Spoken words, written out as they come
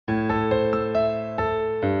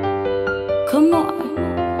Come on.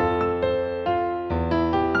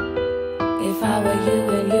 If I were you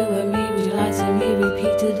and you were me, would you lie to me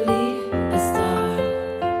repeatedly? Astar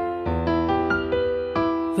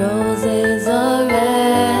Roses are red.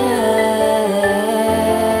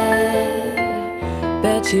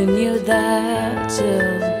 Bet you knew that too.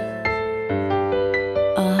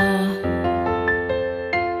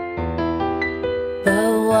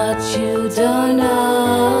 But what you don't know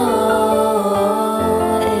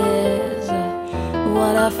is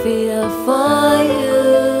what I feel for you.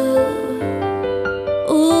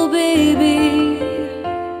 Ooh, baby,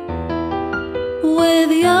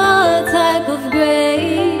 with your type of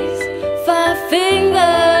grace, 5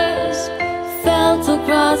 fingers felt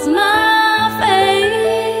across my face.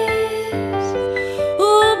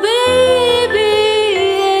 Ooh, baby,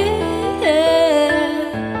 yeah.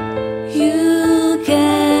 You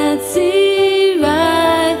can't see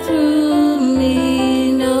right through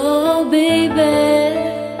me, no, baby.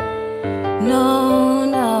 No,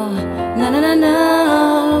 no, no, no, no, no.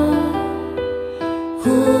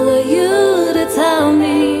 Who are you to tell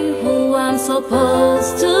me who I'm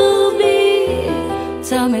supposed to be?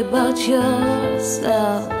 Tell me about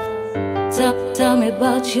yourself. Tell me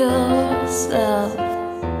about yourself.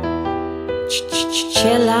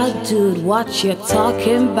 Chill out, dude, what you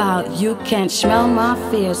talking about? You can't smell my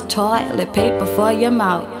fears. Toilet paper for your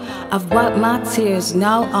mouth. I've wiped my tears,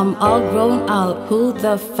 now I'm all grown out. Who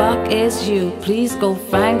the fuck is you? Please go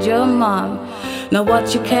find your mom. Now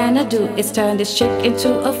what you cannot do is turn this chick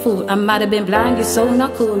into a fool. I might have been blind, you're so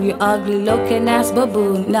not cool. You ugly looking ass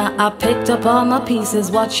baboon. Now I picked up all my pieces.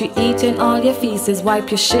 What you eating, all your feces. Wipe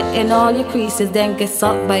your shit in all your creases, then get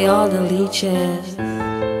sucked by all the leeches.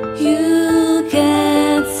 You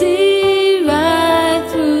can't see right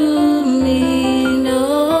through me,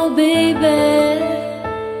 no, baby.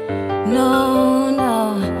 No,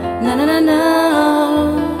 no, no, no, no, no.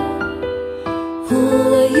 Who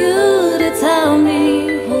are you to tell me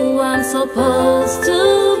who I'm supposed to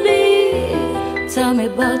be? Tell me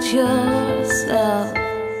about yourself.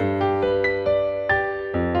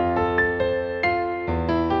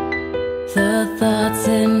 The thoughts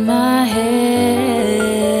in my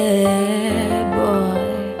head, boy,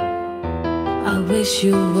 I wish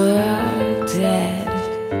you were dead.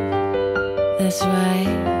 That's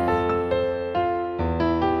right.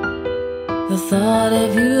 The thought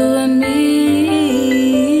of you and me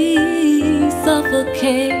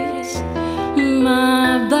suffocates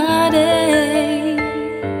my body.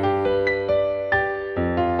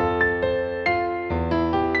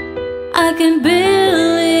 I can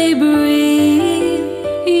barely breathe.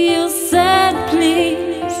 You said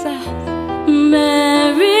please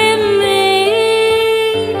marry me.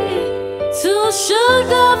 Too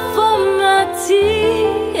sugar for my tea,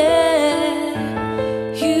 yeah.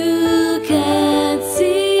 You can't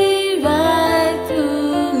see right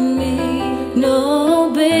through me, no,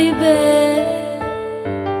 baby.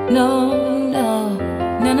 No, no,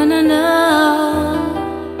 no, no, no, no.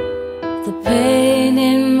 The pain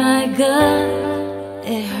in my gut,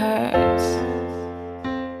 it hurts.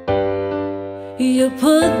 You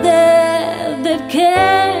put there that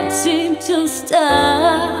can't seem to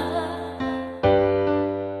stop.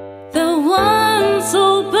 The one's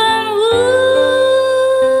open wound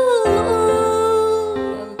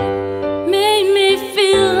made me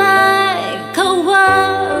feel like I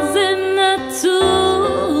was in a tomb.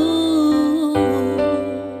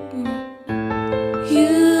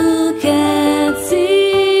 You can't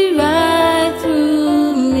see right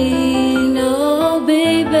through me, no,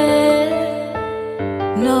 baby.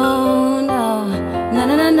 No, no, no,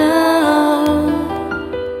 no, no, no.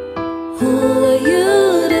 Who are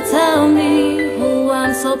you to tell me who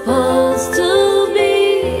I'm supposed to be?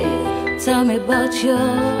 Tell me about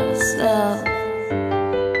yourself.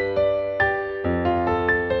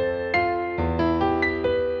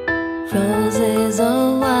 Roses are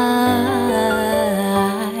white,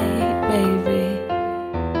 baby.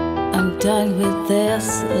 I'm done with this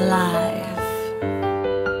life.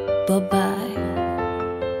 Bye-bye.